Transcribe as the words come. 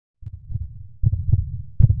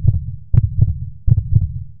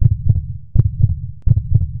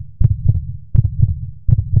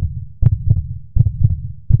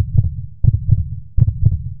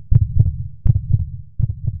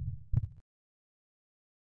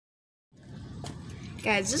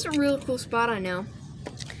Guys, this is a real cool spot I know.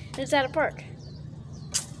 It's at a park.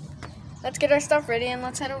 Let's get our stuff ready and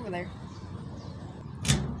let's head over there.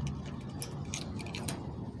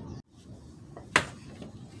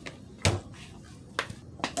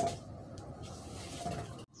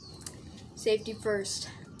 Safety first.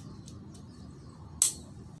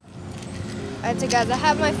 Alright, so guys, I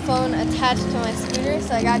have my phone attached to my scooter,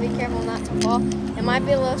 so I gotta be careful not to fall. It might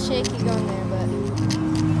be a little shaky going there, but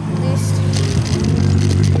at least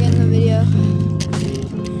we're getting the video.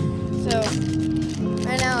 So,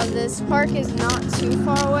 right now, this park is not too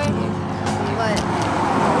far away, but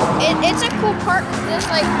it's a cool park. There's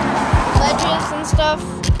like ledges and stuff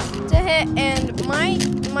to hit, and my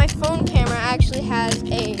phone camera actually has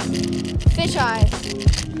a fisheye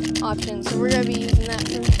option, so we're gonna be using that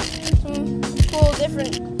for some cool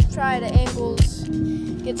different try to angles,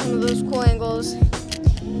 get some of those cool angles.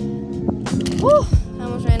 Whew, I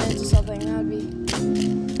almost ran into something. That would be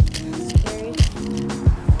scary.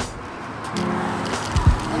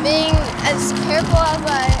 I'm being as careful as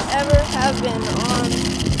I ever have been on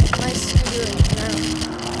my scooter right now,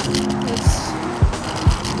 because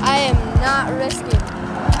I am not risking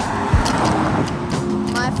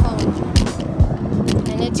my phone,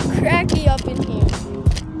 and it's cracky up in here.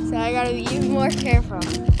 So I gotta be even more careful.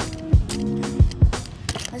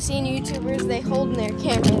 I've seen YouTubers, they hold in their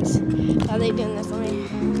cameras. How are they doing this?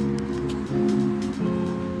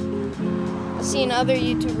 I've seen other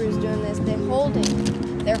YouTubers doing this. They're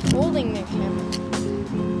holding their camera.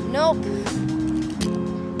 Nope.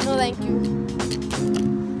 No, thank you.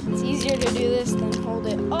 It's easier to do this than hold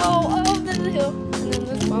it. Oh, there's a hill and then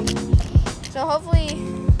this bump. So hopefully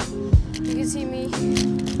you can see me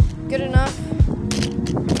good enough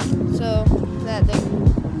so that the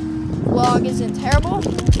vlog isn't terrible.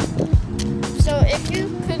 So if you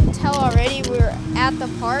couldn't tell already, we're at the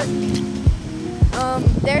park.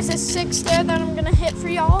 There's a 6 stair that I'm gonna hit for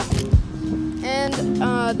y'all, and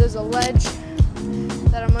there's a ledge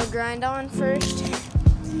that I'm gonna grind on first.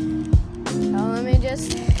 So let me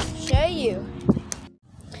just show you.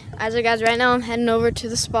 Alright, so guys, right now I'm heading over to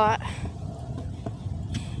the spot.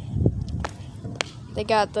 They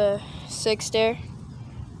got the 6 stair.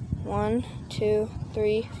 1, 2,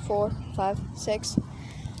 3, 4, 5, 6.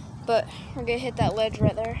 But we're gonna hit that ledge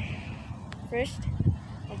right there first.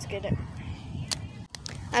 Let's get it.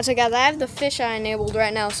 Alright, so guys, I have the fisheye enabled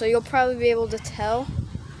right now, so you'll probably be able to tell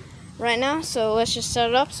right now. So let's just set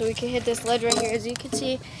it up so we can hit this ledge right here. As you can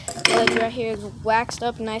see, the ledge right here is waxed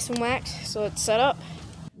up, nice and waxed. So it's set up.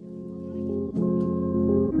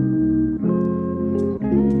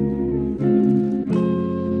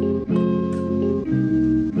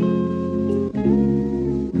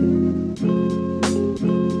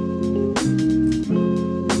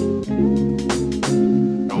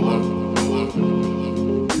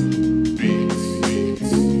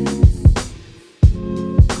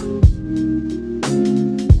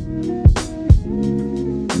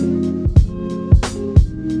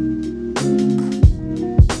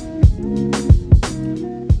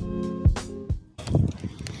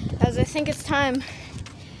 I think it's time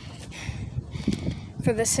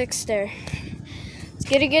for the 6 stair. Let's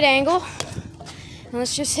get a good angle and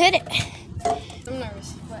let's just hit it. I'm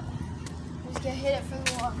nervous, but let's get hit it from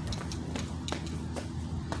the wall.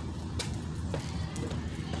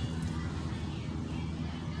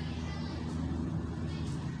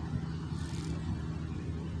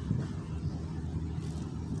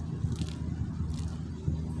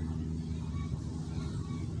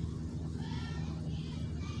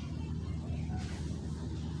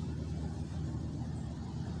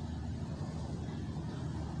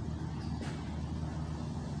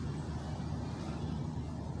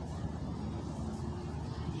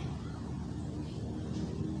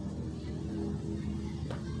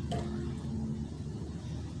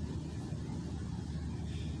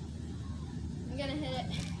 I'm gonna hit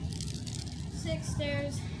it. 6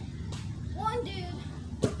 stairs. 1 dude,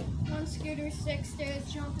 1 scooter, 6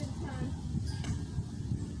 stairs, jumping time.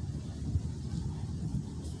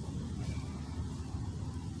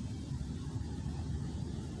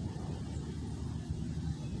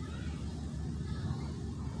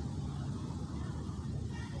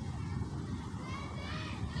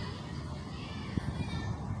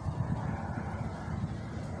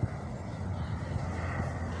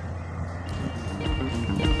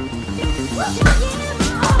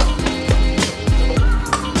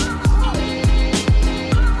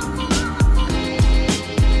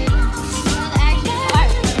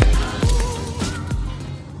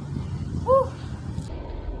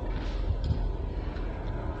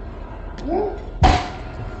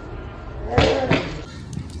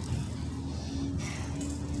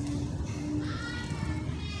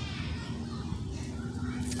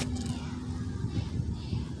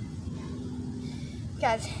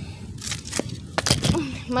 Guys,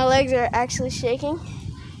 my legs are actually shaking.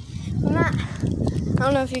 I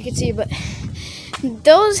don't know if you can see, but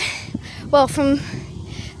those, well, from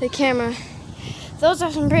the camera, those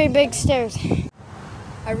are some pretty big stairs.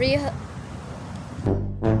 I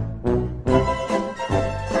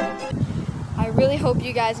really hope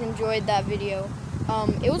you guys enjoyed that video.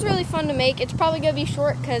 It was really fun to make. It's probably gonna be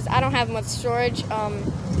short because I don't have much storage.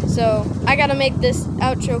 So I gotta make this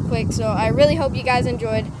outro quick. So I really hope you guys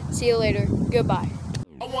enjoyed. See you later. Goodbye.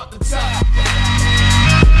 I want the top.